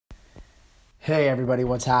Hey everybody,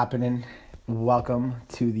 what's happening? Welcome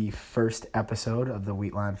to the first episode of the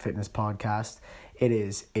Wheatland Fitness Podcast. It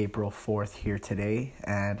is April 4th here today,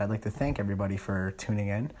 and I'd like to thank everybody for tuning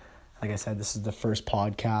in. Like I said, this is the first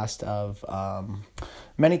podcast of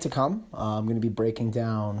many to come. I'm going to be breaking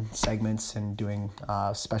down segments and doing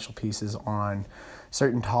special pieces on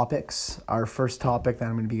certain topics. Our first topic that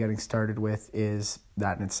I'm going to be getting started with is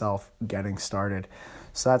that in itself, getting started.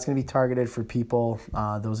 So that's going to be targeted for people,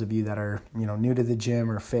 those of you that are, new to the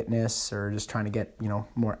gym or fitness or just trying to get,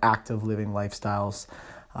 more active living lifestyles,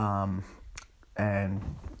 and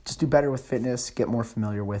just do better with fitness, get more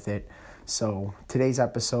familiar with it. So today's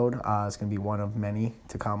episode is going to be one of many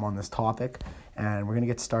to come on this topic, and we're going to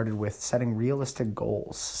get started with setting realistic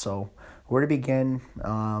goals. So where to begin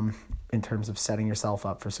in terms of setting yourself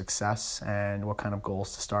up for success and what kind of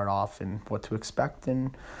goals to start off and what to expect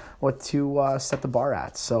and what to set the bar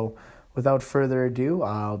at. So without further ado,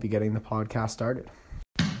 I'll be getting the podcast started.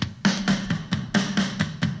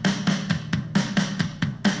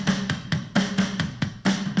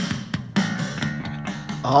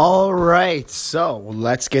 All right, so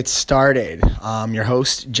let's get started. Your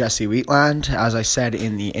host, Jesse Wheatland. As I said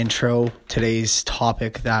in the intro, today's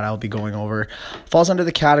topic that I'll be going over falls under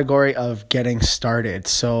the category of getting started.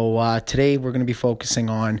 So today we're going to be focusing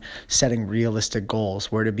on setting realistic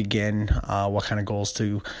goals, where to begin, what kind of goals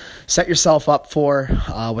to set yourself up for,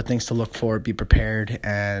 what things to look for, be prepared,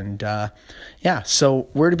 and so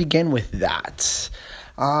where to begin with that.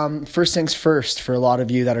 First things first, for a lot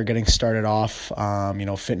of you that are getting started off,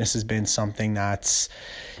 fitness has been something that's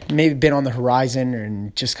maybe been on the horizon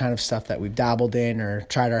and just kind of stuff that we've dabbled in or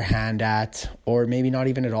tried our hand at, or maybe not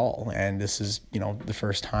even at all. And this is, the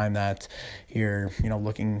first time that you're,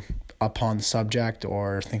 looking upon the subject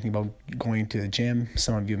or thinking about going to the gym.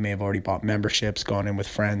 Some of you may have already bought memberships, gone in with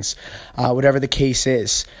friends, whatever the case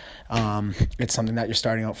is. It's something that you're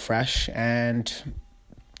starting out fresh. And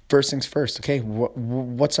first things first, okay,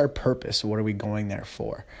 what's our purpose? What are we going there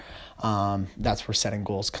for? That's where setting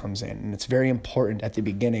goals comes in. And it's very important at the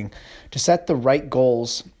beginning to set the right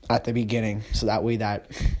goals at the beginning, so that way that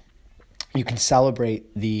you can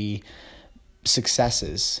celebrate the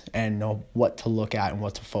successes and know what to look at and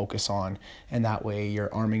what to focus on, and that way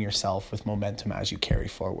you're arming yourself with momentum as you carry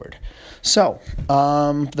forward. So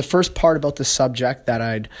the first part about the subject that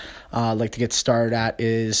I'd like to get started at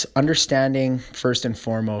is understanding first and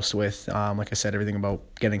foremost with like I said, everything about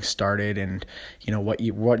getting started and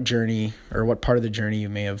what journey or what part of the journey you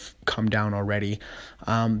may have come down already.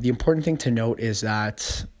 The important thing to note is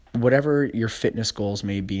that whatever your fitness goals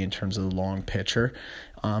may be in terms of the long picture,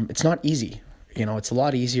 it's not easy. It's a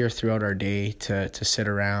lot easier throughout our day to sit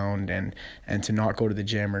around and to not go to the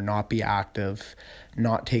gym or not be active,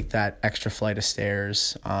 not take that extra flight of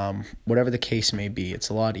stairs, whatever the case may be. It's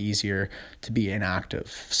a lot easier to be inactive.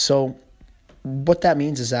 So what that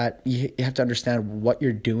means is that you have to understand what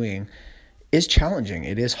you're doing is challenging.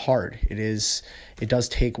 It is hard. It does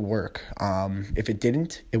take work. If it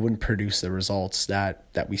didn't, it wouldn't produce the results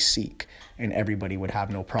that we seek, and everybody would have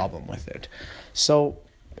no problem with it. So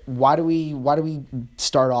why do we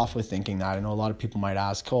start off with thinking that? I know a lot of people might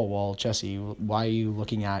ask, oh, well, Jesse, why are you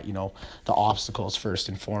looking at, the obstacles first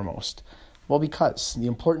and foremost? Well, because the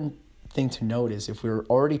important thing to note is if we're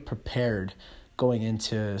already prepared going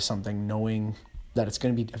into something knowing that it's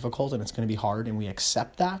going to be difficult and it's going to be hard, and we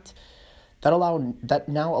accept that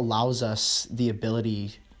now allows us the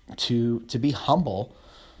ability to be humble.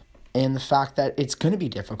 And the fact that it's going to be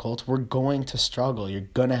difficult, we're going to struggle. You're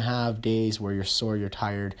going to have days where you're sore, you're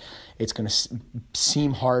tired. It's going to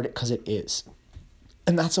seem hard because it is.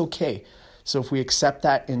 And that's okay. So if we accept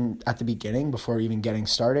that at the beginning, before even getting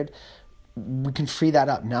started, we can free that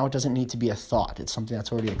up. Now it doesn't need to be a thought. It's something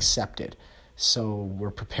that's already accepted. So we're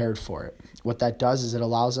prepared for it. What that does is it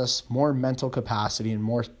allows us more mental capacity and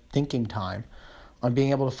more thinking time on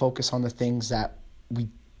being able to focus on the things that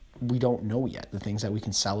we don't know yet, the things that we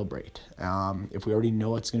can celebrate. If we already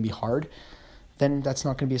know it's going to be hard, then that's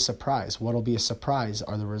not going to be a surprise. What'll be a surprise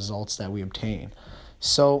are the results that we obtain.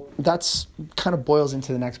 So that's kind of boils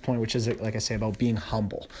into the next point, which is, like I say, about being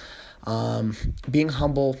humble. Being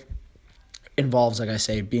humble involves, like I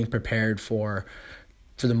say, being prepared for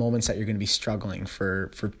the moments that you're going to be struggling,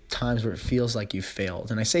 for times where it feels like you've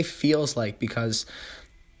failed. And I say feels like because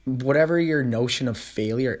whatever your notion of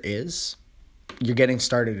failure is, you're getting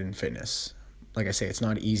started in fitness. Like I say, it's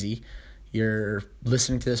not easy. You're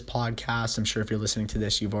listening to this podcast. I'm sure if you're listening to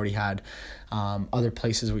this, you've already had other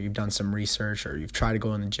places where you've done some research or you've tried to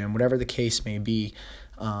go in the gym, whatever the case may be.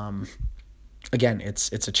 Again,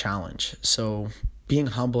 it's a challenge. So being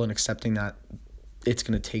humble and accepting that it's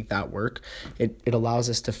going to take that work, it allows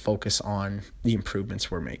us to focus on the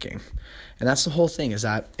improvements we're making. And that's the whole thing, is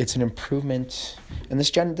that it's an improvement. And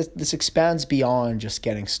this expands beyond just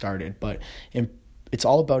getting started, but it's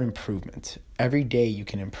all about improvement. Every day you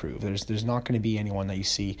can improve. There's not going to be anyone that you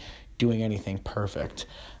see doing anything perfect.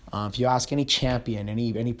 If you ask any champion,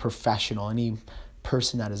 any professional, any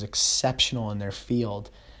person that is exceptional in their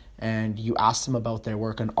field, and you ask them about their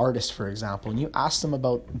work, an artist, for example, and you ask them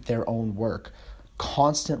about their own work,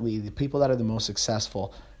 constantly, the people that are the most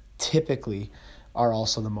successful typically are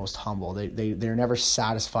also the most humble. They're never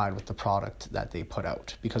satisfied with the product that they put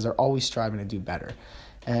out, because they're always striving to do better.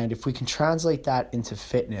 And if we can translate that into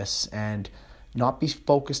fitness and not be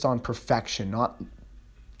focused on perfection,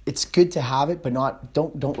 it's good to have it, but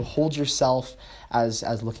don't hold yourself as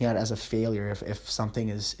looking at it as a failure if something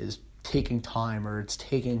is taking time, or it's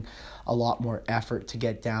taking a lot more effort to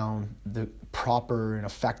get down the proper and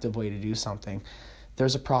effective way to do something.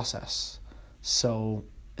 There's a process. So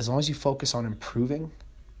as long as you focus on improving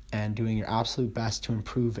and doing your absolute best to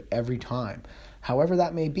improve every time, however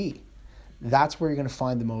that may be, that's where you're going to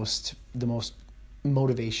find the most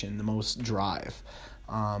motivation, the most drive.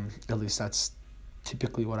 At least that's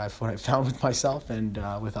typically what I've found with myself and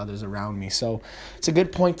with others around me. So it's a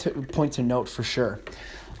good point to note for sure.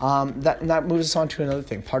 That moves us on to another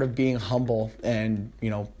thing. Part of being humble and,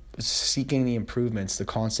 seeking the improvements, the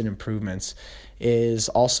constant improvements, is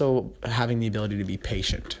also having the ability to be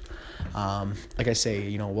patient. Like I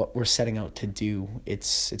say, what we're setting out to do,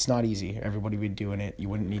 it's not easy. Everybody would be doing it. You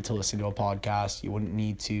wouldn't need to listen to a podcast. You wouldn't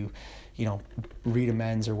need to, read a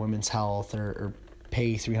men's or women's health or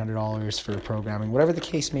pay $300 for programming, whatever the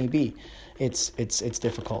case may be. It's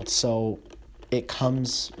difficult. So it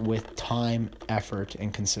comes with time, effort,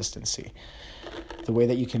 and consistency. The way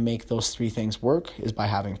that you can make those three things work is by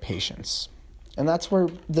having patience. And that's where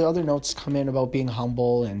the other notes come in about being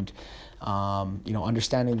humble and,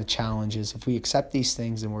 understanding the challenges. If we accept these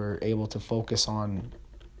things and we're able to focus on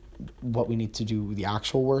what we need to do the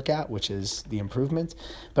actual work at, which is the improvement,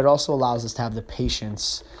 but it also allows us to have the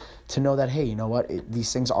patience to know that, hey,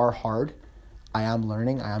 these things are hard. I am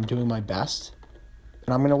learning. I am doing my best.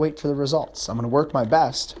 And I'm going to wait for the results. I'm going to work my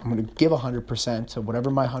best. I'm going to give 100% to whatever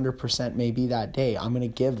my 100% may be that day. I'm going to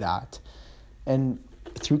give that. And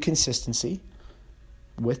through consistency,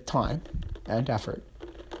 with time and effort,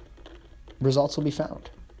 results will be found.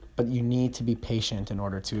 But you need to be patient in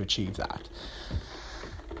order to achieve that.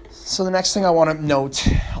 So the next thing I want to note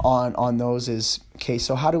on those is, okay,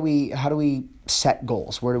 so how do we set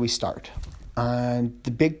goals? Where do we start? And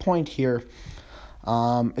the big point here,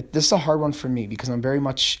 this is a hard one for me because I'm very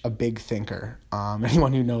much a big thinker.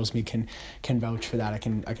 Anyone who knows me can vouch for that. I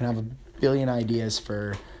can have a billion ideas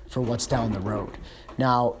for what's down the road.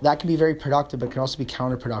 Now, that can be very productive, but it can also be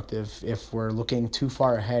counterproductive if we're looking too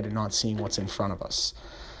far ahead and not seeing what's in front of us.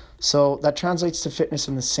 So that translates to fitness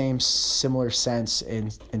in the similar sense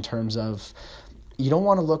in terms of you don't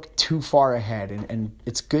want to look too far ahead, and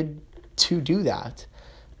it's good to do that.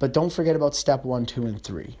 But don't forget about step 1, 2, and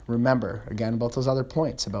 3. Remember, again, about those other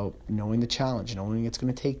points, about knowing the challenge, knowing it's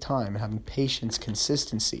going to take time, and having patience,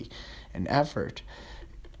 consistency, and effort.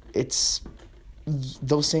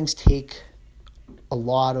 Those things take a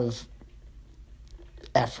lot of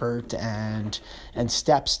effort and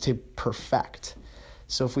steps to perfect.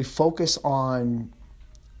 So if we focus on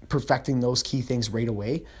perfecting those key things right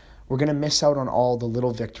away, we're going to miss out on all the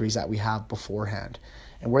little victories that we have beforehand.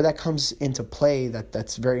 And where that comes into play,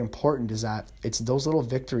 that's very important, is that it's those little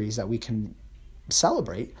victories that we can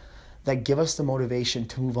celebrate that give us the motivation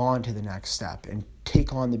to move on to the next step and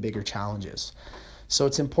take on the bigger challenges. So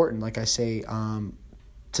it's important, like I say,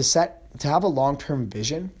 to have a long-term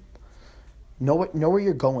vision. Know where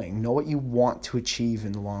you're going. Know what you want to achieve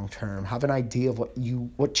in the long term. Have an idea of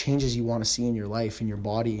what changes you want to see in your life, in your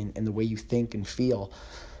body, and the way you think and feel.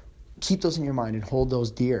 Keep those in your mind and hold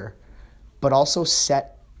those dear. But also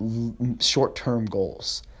set short-term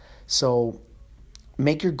goals. So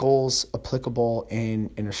make your goals applicable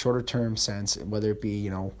in a shorter-term sense, whether it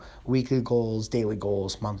be, weekly goals, daily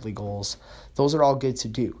goals, monthly goals. Those are all good to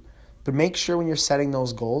do. But make sure when you're setting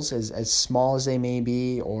those goals, as small as they may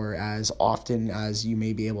be or as often as you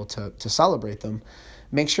may be able to celebrate them,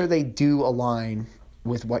 make sure they do align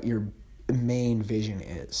with what your main vision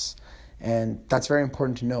is. And that's very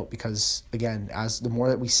important to note because, again, as the more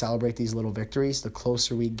that we celebrate these little victories, the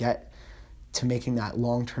closer we get to making that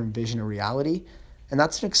long-term vision a reality. And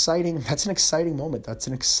that's an exciting moment. That's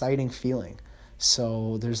an exciting feeling.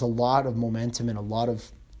 So there's a lot of momentum and a lot of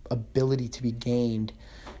ability to be gained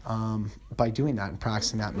by doing that and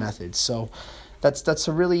practicing that method. So that's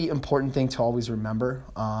a really important thing to always remember.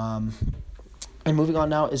 And moving on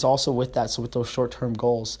now is also with that. So with those short-term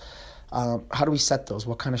goals, how do we set those?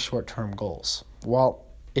 What kind of short-term goals? Well,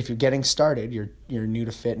 if you're getting started, you're new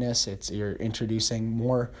to fitness. You're introducing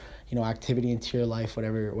more, activity into your life,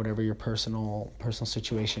 whatever your personal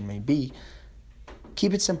situation may be.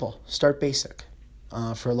 Keep it simple. Start basic.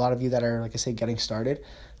 For a lot of you that are, like I say, getting started,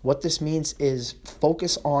 what this means is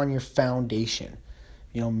focus on your foundation.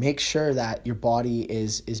 Make sure that your body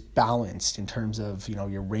is balanced in terms of,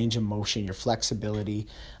 your range of motion, your flexibility,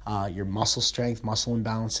 your muscle strength, muscle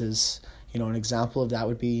imbalances. An example of that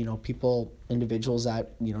would be, individuals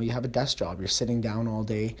that, you have a desk job, you're sitting down all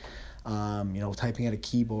day, typing at a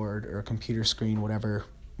keyboard or a computer screen, whatever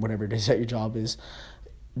it is that your job is.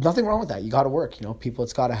 Nothing wrong with that. You got to work,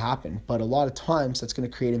 it's got to happen. But a lot of times that's going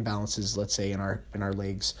to create imbalances, let's say in our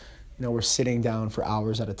legs. We're sitting down for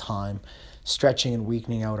hours at a time, stretching and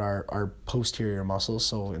weakening out our posterior muscles.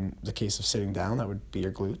 So in the case of sitting down, that would be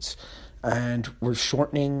your glutes. And we're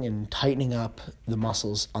shortening and tightening up the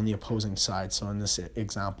muscles on the opposing side. So in this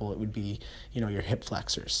example, it would be, your hip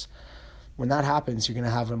flexors. When that happens, you're going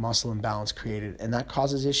to have a muscle imbalance created, and that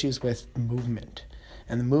causes issues with movement.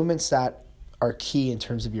 And the movements that are key in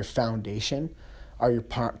terms of your foundation are your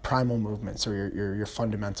primal movements, or your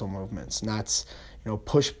fundamental movements. And that's,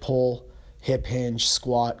 push, pull, hip hinge,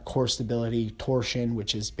 squat, core stability, torsion,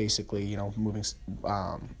 which is basically, moving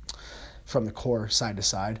from the core side to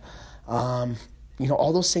side.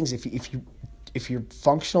 All those things, if your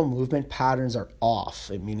functional movement patterns are off,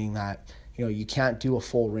 meaning that, you can't do a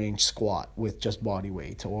full range squat with just body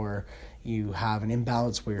weight, or you have an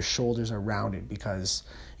imbalance where your shoulders are rounded because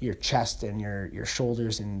your chest and your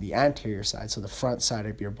shoulders in the anterior side, so the front side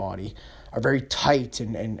of your body, are very tight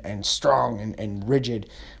and strong and rigid,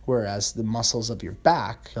 whereas the muscles of your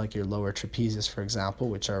back, like your lower trapezius, for example,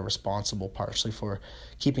 which are responsible partially for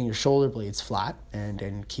keeping your shoulder blades flat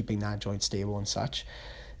and keeping that joint stable and such,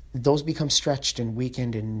 those become stretched and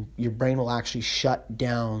weakened, and your brain will actually shut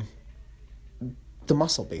down the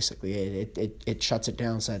muscle. Basically it shuts it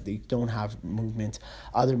down so that you don't have movement.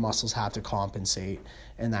 Other muscles have to compensate,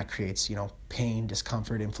 and that creates pain,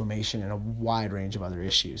 discomfort, inflammation, and a wide range of other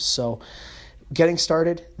issues. So getting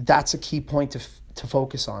started, that's a key point to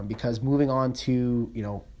focus on, because moving on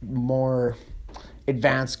to more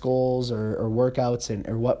advanced goals or workouts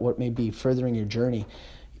or what may be furthering your journey,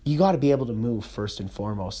 you got to be able to move first and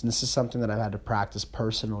foremost. And this is something that I've had to practice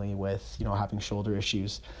personally with, having shoulder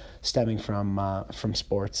issues stemming from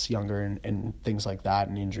sports younger and things like that,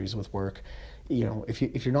 and injuries with work.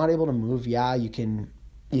 If you're not able to move, you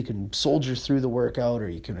can soldier through the workout, or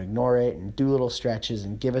you can ignore it and do little stretches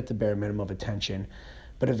and give it the bare minimum of attention,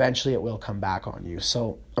 but eventually it will come back on you.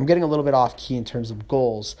 So I'm getting a little bit off key in terms of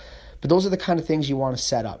goals, but those are the kind of things you want to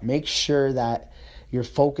set up. Make sure that you're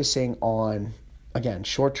focusing on, again,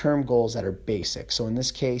 short-term goals that are basic. So in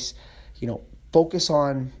this case, focus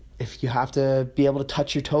on, if you have to be able to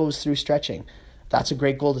touch your toes through stretching, that's a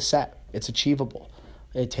great goal to set. It's achievable.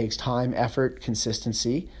 It takes time, effort,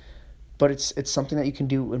 consistency, but it's something that you can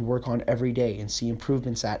do and work on every day and see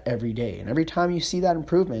improvements at every day. And every time you see that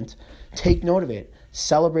improvement, take note of it,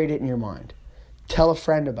 celebrate it in your mind, tell a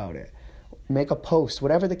friend about it, make a post,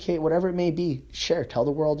 whatever the case, whatever it may be, share, tell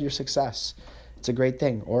the world your success. It's a great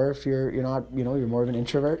thing. Or if you're not, you're more of an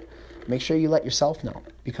introvert, make sure you let yourself know,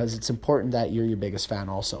 because it's important that you're your biggest fan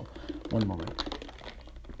also. One moment.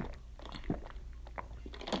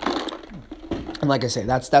 And like I say,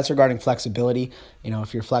 that's regarding flexibility.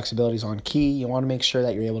 If your flexibility is on key, you want to make sure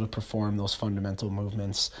that you're able to perform those fundamental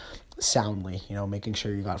movements soundly. Making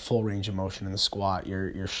sure you got full range of motion in the squat,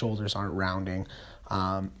 your shoulders aren't rounding,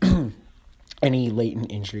 any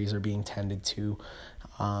latent injuries are being tended to,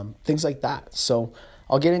 things like that. So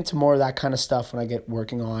I'll get into more of that kind of stuff when I get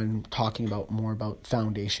working on talking about more about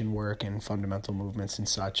foundation work and fundamental movements and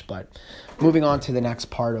such. But moving on to the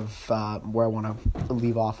next part of where I want to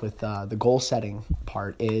leave off with the goal setting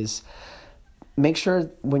part is, make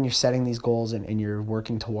sure when you're setting these goals and you're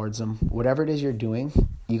working towards them, whatever it is you're doing,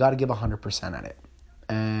 you got to give 100% at it.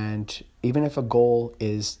 And even if a goal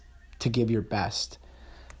is to give your best,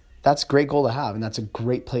 that's a great goal to have, and that's a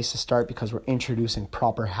great place to start, because we're introducing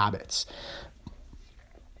proper habits.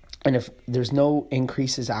 And if there's no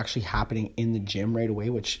increases actually happening in the gym right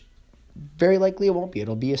away, which very likely it won't be,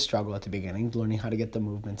 it'll be a struggle at the beginning, learning how to get the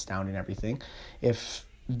movements down and everything. If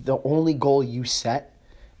the only goal you set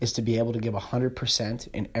is to be able to give 100%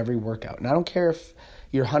 in every workout, and I don't care if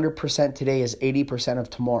your 100% today is 80%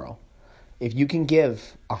 of tomorrow, if you can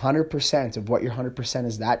give 100% of what your 100%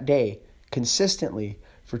 is that day consistently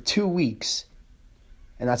for 2 weeks,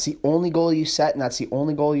 and that's the only goal you set and that's the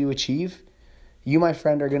only goal you achieve, you, my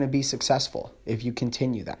friend, are going to be successful if you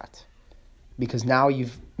continue that. because now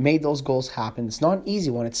you've made those goals happen. It's not an easy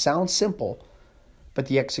one. It sounds simple, but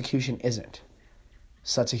the execution isn't.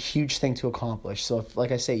 So that's a huge thing to accomplish. So if,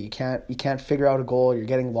 like I say, you can't figure out a goal, you're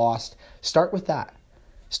getting lost, start with that.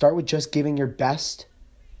 Start with just giving your best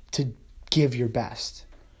to give your best.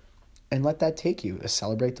 And let that take you.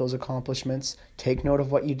 Celebrate those accomplishments, take note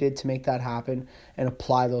of what you did to make that happen, and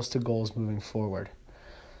apply those to goals moving forward.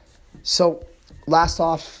 So last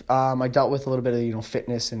off, I dealt with a little bit of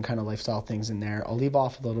fitness and kind of lifestyle things in there. I'll leave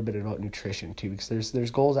off a little bit about nutrition too, because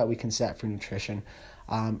there's goals that we can set for nutrition.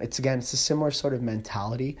 It's a similar sort of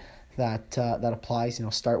mentality that applies.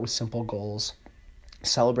 Start with simple goals,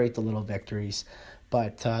 celebrate the little victories.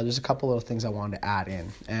 But there's a couple little things I wanted to add in.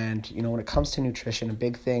 And, when it comes to nutrition, a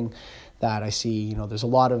big thing that I see, there's a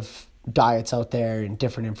lot of diets out there and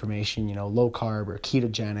different information, low carb or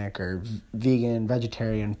ketogenic or vegan,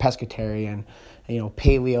 vegetarian, pescatarian,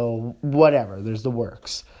 paleo, whatever. There's the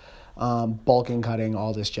works. Bulking, cutting,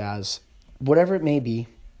 all this jazz. Whatever it may be,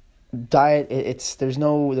 diet, there's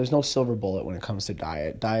no silver bullet when it comes to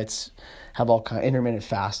diet. Diets have all kinds. Intermittent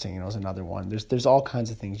fasting, is another one. There's all kinds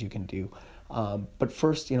of things you can do. But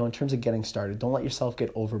first, in terms of getting started, don't let yourself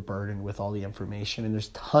get overburdened with all the information, and there's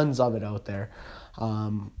tons of it out there.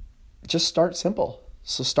 Just start simple.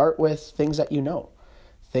 So start with things that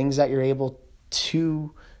things that you're able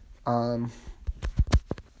to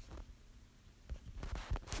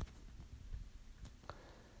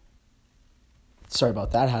sorry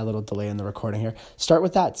about that. I had a little delay in the recording here. Start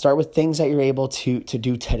with that. Start with things that you're able to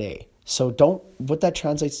do today. So what that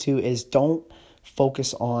translates to is don't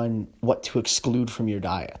focus on what to exclude from your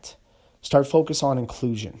diet. Start focus on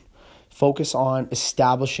inclusion. Focus on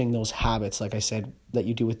establishing those habits, like I said, that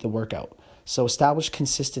you do with the workout. So establish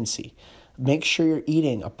consistency. Make sure you're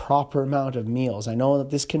eating a proper amount of meals. I know that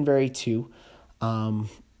this can vary too,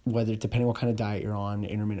 whether depending what kind of diet you're on,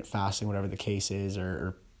 intermittent fasting, whatever the case is,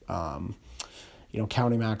 or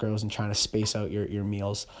counting macros and trying to space out your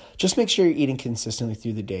meals. Just make sure you're eating consistently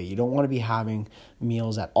through the day. You don't want to be having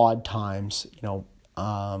meals at odd times.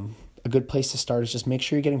 A good place to start is just make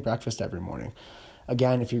sure you're getting breakfast every morning.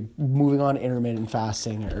 Again, if you're moving on to intermittent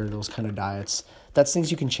fasting or those kind of diets, that's things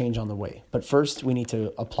you can change on the way. But first, we need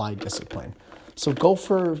to apply discipline. So go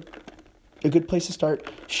for a good place to start.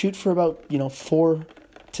 Shoot for about 4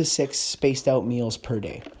 to 6 spaced out meals per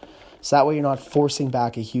day. So that way you're not forcing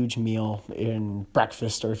back a huge meal in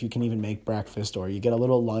breakfast, or if you can even make breakfast, or you get a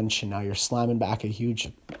little lunch and now you're slamming back a huge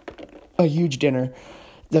dinner.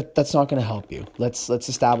 That's not going to help you. Let's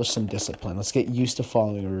establish some discipline. Let's get used to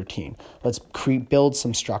following a routine. Let's build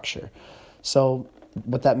some structure. So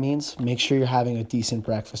what that means, make sure you're having a decent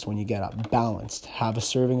breakfast when you get up, balanced. Have a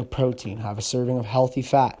serving of protein, have a serving of healthy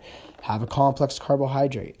fat, have a complex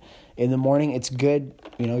carbohydrate. In the morning, it's good,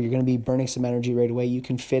 you're going to be burning some energy right away. You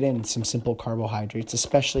can fit in some simple carbohydrates,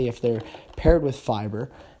 especially if they're paired with fiber,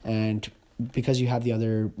 and because you have the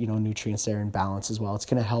other, nutrients there in balance as well, it's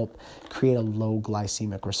going to help create a low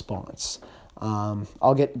glycemic response.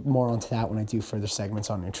 I'll get more onto that when I do further segments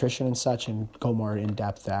on nutrition and such, and go more in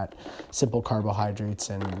depth at simple carbohydrates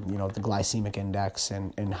and, the glycemic index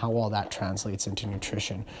and how all that translates into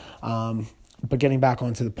nutrition. But getting back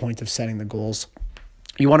onto the point of setting the goals,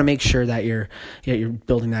 you want to make sure that you're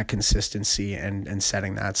building that consistency and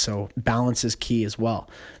setting that. So balance is key as well.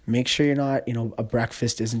 Make sure you're not, a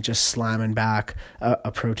breakfast isn't just slamming back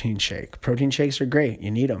a protein shake. Protein shakes are great.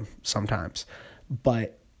 You need them sometimes.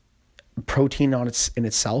 But protein in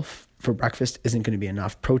itself for breakfast isn't going to be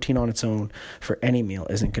enough. Protein on its own for any meal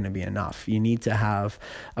isn't going to be enough. You need to have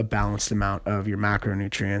a balanced amount of your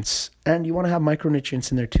macronutrients, and you want to have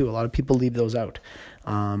micronutrients in there too. A lot of people leave those out.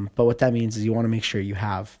 But what that means is you want to make sure you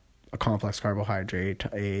have a complex carbohydrate,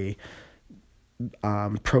 a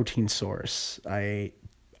protein source, a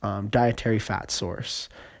dietary fat source.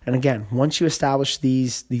 And again, once you establish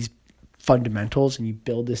these fundamentals and you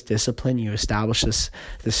build this discipline, you establish this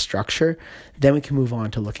structure, then we can move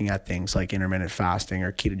on to looking at things like intermittent fasting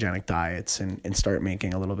or ketogenic diets and start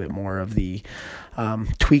making a little bit more of the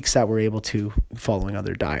tweaks that we're able to following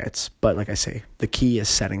other diets. But like I say, the key is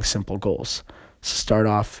setting simple goals. So start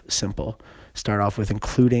off simple. Start off with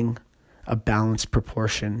including a balanced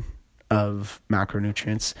proportion of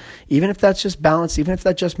macronutrients. Even if that's just balanced, even if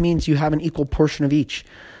that just means you have an equal portion of each,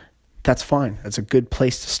 that's fine. That's a good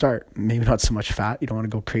place to start. Maybe not so much fat. You don't want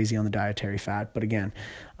to go crazy on the dietary fat. But again,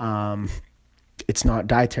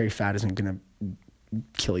 dietary fat isn't going to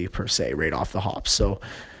kill you per se right off the hop. So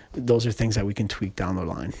those are things that we can tweak down the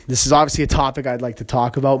line. This is obviously a topic I'd like to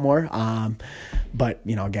talk about more. But,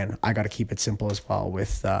 again, I got to keep it simple as well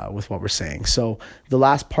with what we're saying. So the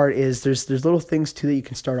last part is there's little things too that you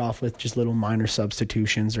can start off with, just little minor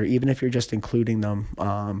substitutions, or even if you're just including them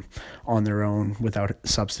on their own without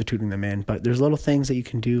substituting them in. But there's little things that you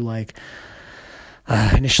can do, like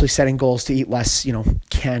initially setting goals to eat less,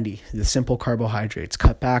 candy, the simple carbohydrates,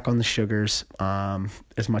 cut back on the sugars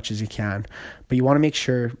as much as you can. But you want to make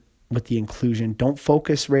sure with the inclusion, don't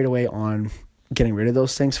focus right away on getting rid of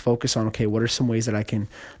those things. Focus on, okay, what are some ways things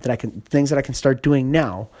that I can start doing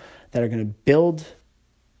now that are going to build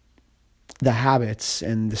the habits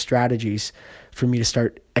and the strategies for me to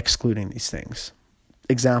start excluding these things.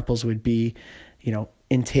 Examples would be,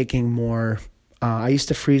 intaking more. I used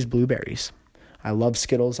to freeze blueberries. I love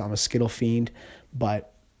Skittles. I'm a Skittle fiend,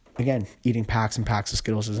 but again, eating packs and packs of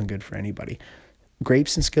Skittles isn't good for anybody.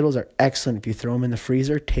 Grapes and Skittles are excellent. If you throw them in the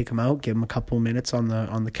freezer, take them out, give them a couple of minutes on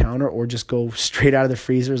the counter, or just go straight out of the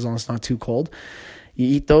freezer as long as it's not too cold. You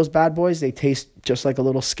eat those bad boys, they taste just like a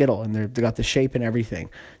little Skittle, and they got the shape and everything.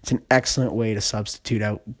 It's an excellent way to substitute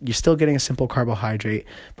out. You're still getting a simple carbohydrate,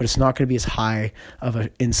 but it's not going to be as high of an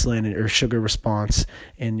insulin or sugar response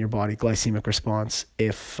in your body, glycemic response,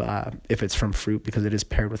 if it's from fruit, because it is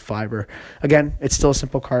paired with fiber. Again, it's still a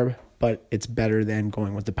simple carb, but it's better than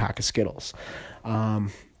going with the pack of Skittles. And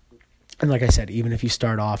like I said, even if you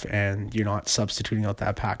start off and you're not substituting out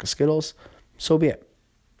that pack of Skittles, so be it.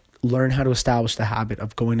 Learn how to establish the habit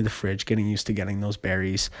of going to the fridge, getting used to getting those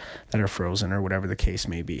berries that are frozen or whatever the case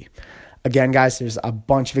may be. Again, guys, there's a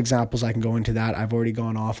bunch of examples I can go into that. I've already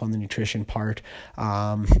gone off on the nutrition part,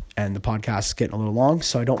 and the podcast is getting a little long,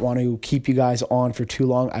 so I don't want to keep you guys on for too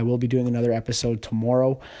long. I will be doing another episode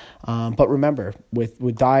tomorrow. But remember,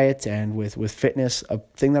 with diet and with fitness, a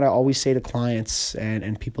thing that I always say to clients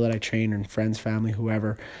and people that I train and friends, family,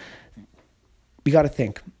 whoever, you got to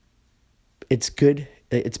think.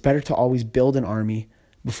 It's better to always build an army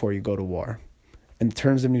before you go to war. In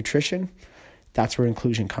terms of nutrition, that's where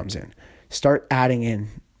inclusion comes in. Start adding in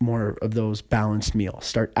more of those balanced meals.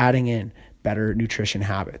 Start adding in better nutrition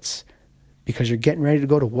habits, because you're getting ready to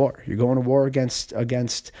go to war. You're going to war against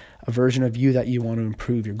a version of you that you want to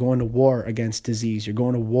improve. You're going to war against disease. You're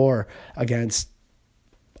going to war against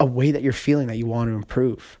a way that you're feeling that you want to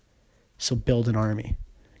improve. So build an army.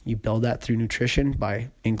 You build that through nutrition by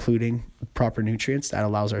including proper nutrients that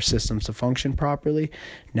allows our systems to function properly.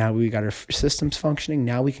 Now we got our systems functioning.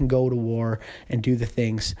 Now we can go to war and do the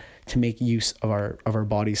things to make use of our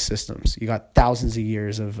body's systems. You got thousands of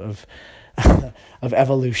years of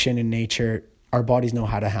evolution in nature. Our bodies know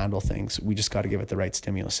how to handle things. We just got to give it the right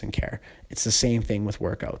stimulus and care. It's the same thing with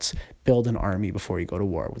workouts. Build an army before you go to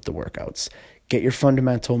war with the workouts. Get your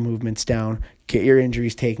fundamental movements down, get your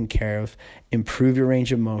injuries taken care of, improve your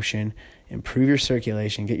range of motion, improve your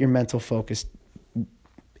circulation, get your mental focus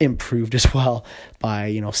improved as well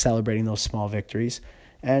by, celebrating those small victories.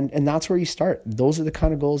 And that's where you start. Those are the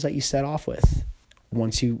kind of goals that you set off with.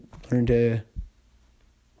 Once you learn to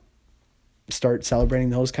start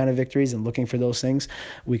celebrating those kind of victories and looking for those things,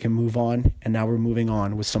 we can move on. And now we're moving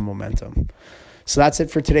on with some momentum. So that's it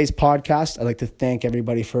for today's podcast. I'd like to thank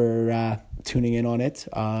everybody for tuning in on it.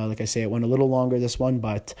 Like I say, it went a little longer, this one,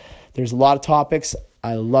 but there's a lot of topics.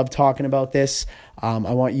 I love talking about this. I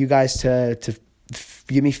want you guys to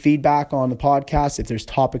give me feedback on the podcast. If there's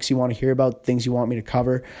topics you want to hear about, things you want me to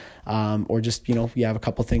cover, or just, you have a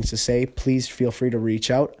couple things to say, please feel free to reach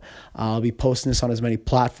out. I'll be posting this on as many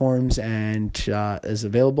platforms and as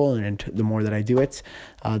available. And the more that I do it,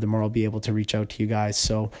 the more I'll be able to reach out to you guys.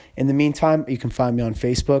 So in the meantime, you can find me on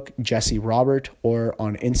Facebook, Jesse Robert, or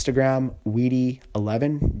on Instagram,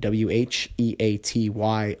 Wheaty11,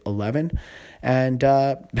 WHEATY 11. And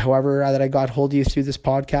however that I got hold of you through this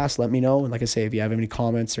podcast, let me know. And like I say, if you have any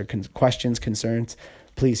comments or questions, concerns,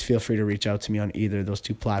 please feel free to reach out to me on either of those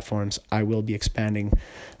two platforms. I will be expanding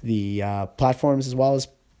the platforms as well as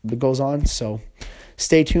it goes on. So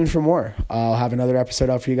stay tuned for more. I'll have another episode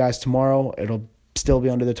out for you guys tomorrow. It'll still be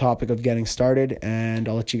under the topic of getting started, and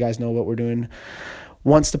I'll let you guys know what we're doing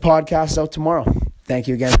once the podcast is out tomorrow. Thank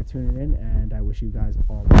you again for tuning in, and I wish you guys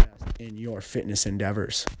all the best in your fitness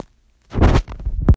endeavors.